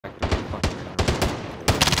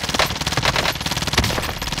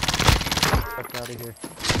out of here.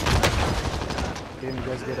 Can you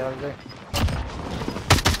guys get out of there?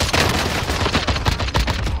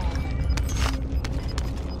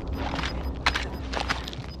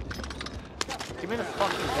 Give me the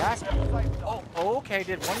fucking gas. Oh, okay.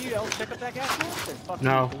 Did one of you else pick up that gas mask? It fucking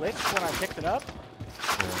glitched when I picked it up?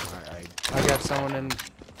 I got someone in.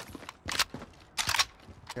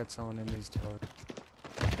 Got someone in these towers.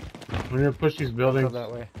 We're gonna push these buildings. Go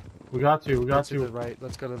that way. We got to. Let's go to the right.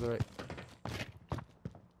 Let's go to the right.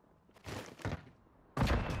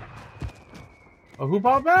 Oh, who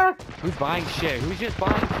bought back? Who's buying shit? Who's just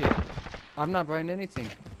buying shit? I'm not buying anything.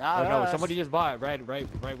 Oh no, somebody just bought it right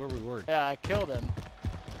where we were. Yeah, I killed him.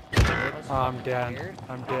 Oh, I'm dead.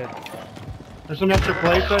 I'm dead. There's some extra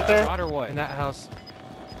plates right there. Shot or what? In that house.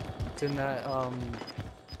 It's in that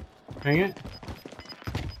Hang it.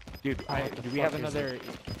 Dude, do we have another?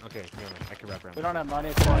 Okay, I can wrap around. We don't have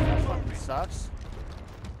money for it. That fucking sucks.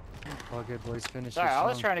 All good, boys. Finish. Sorry, I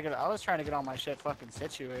was trying to get all my shit fucking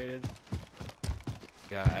situated.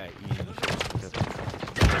 Yeah,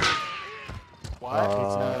 What?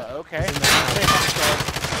 Okay.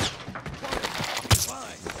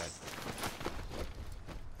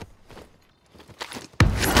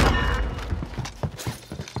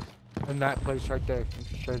 In that place right there,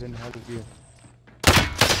 straight in ahead of you.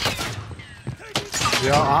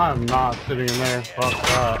 Yeah, I'm not sitting in there. Fuck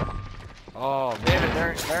that. Oh, David,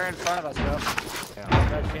 they're in front of us, bro.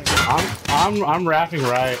 Yeah. I'm wrapping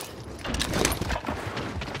right.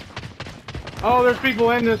 Oh, there's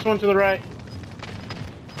people in this one to the right.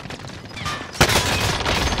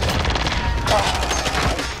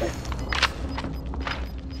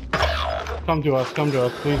 Come to us,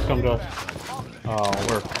 please come to us. Oh,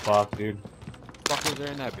 we're fucked, dude. Fuckers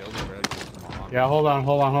are in that building, bro. Yeah, hold on.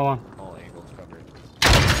 All angles covered.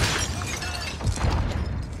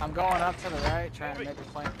 I'm going up to the right, trying to make a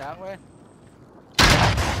flank that way.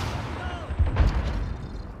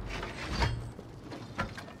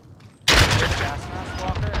 Gas mask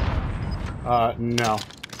walker? No.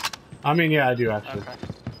 I mean, yeah, I do actually. Okay.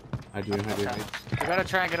 I do. We gotta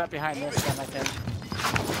try and get up behind this then, I think.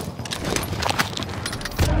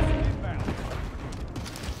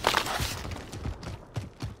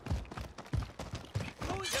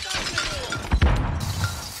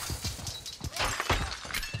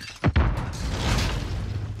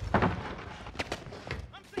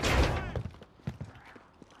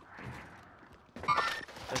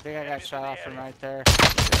 I think I got shot off from right there.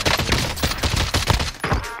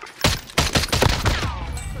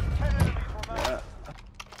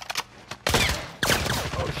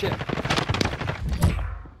 Oh shit!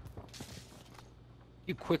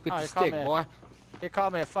 You quick with the stick, boy. You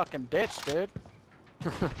called me a fucking bitch, dude.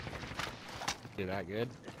 You're that good.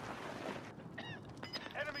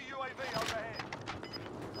 Enemy UAV overhead.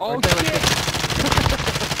 Oh shit!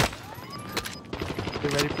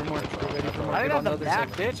 Get ready for more. Get ready for more. I didn't have the back,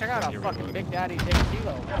 Mac, bitch. I got a fucking Big Daddy Dick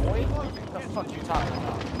Kilo, boy. What the fuck you talking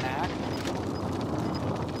about, Mac?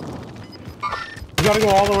 You gotta go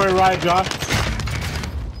all the way right, Josh.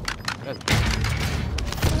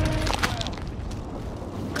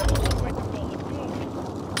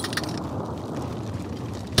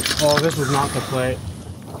 Oh, this was not the plate.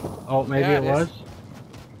 Oh, maybe Yeah, it was?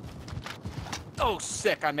 Oh,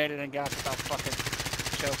 sick. I made it and got without fucking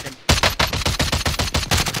choking.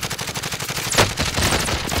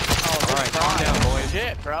 Oh, alright, calm down, boys.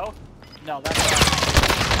 Shit, bro. No, that's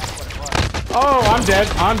what it was. Oh, I'm dead.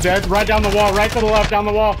 I'm dead. Right down the wall. Right to the left, down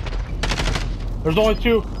the wall. There's only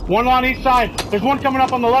two. One on each side. There's one coming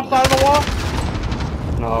up on the left side of the wall.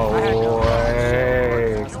 No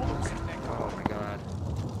way. Oh my god.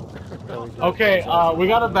 Okay, we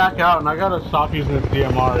gotta back out, and I gotta stop using this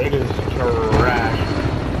DMR. It is trash.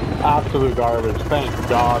 Absolute garbage. Thank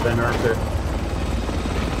God they nerfed it.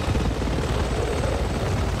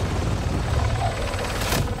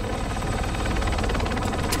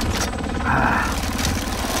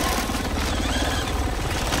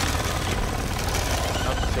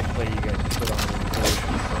 How sickly you guys put on the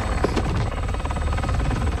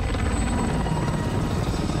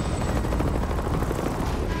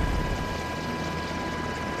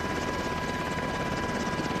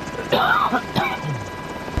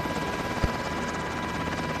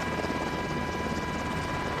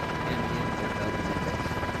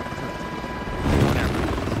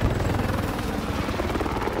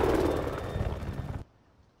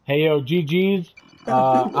Hey yo, GG's.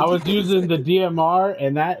 I was using the DMR,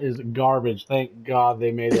 and that is garbage. Thank God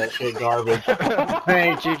they made that shit garbage.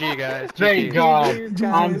 GG, guys. Thank GG. God. GG,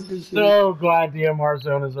 guys. I'm Good shit. so glad DMR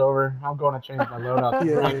zone is over. I'm going to change my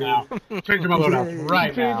loadout right now. Changing my loadout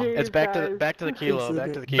right now. It's back to the kilo.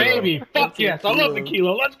 Back to the kilo. Baby, fuck yes, I love the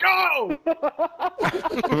kilo. Let's go.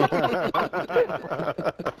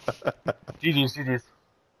 GG's.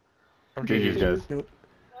 GG's, guys.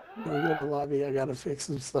 We got the lobby. I gotta fix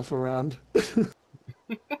some stuff around.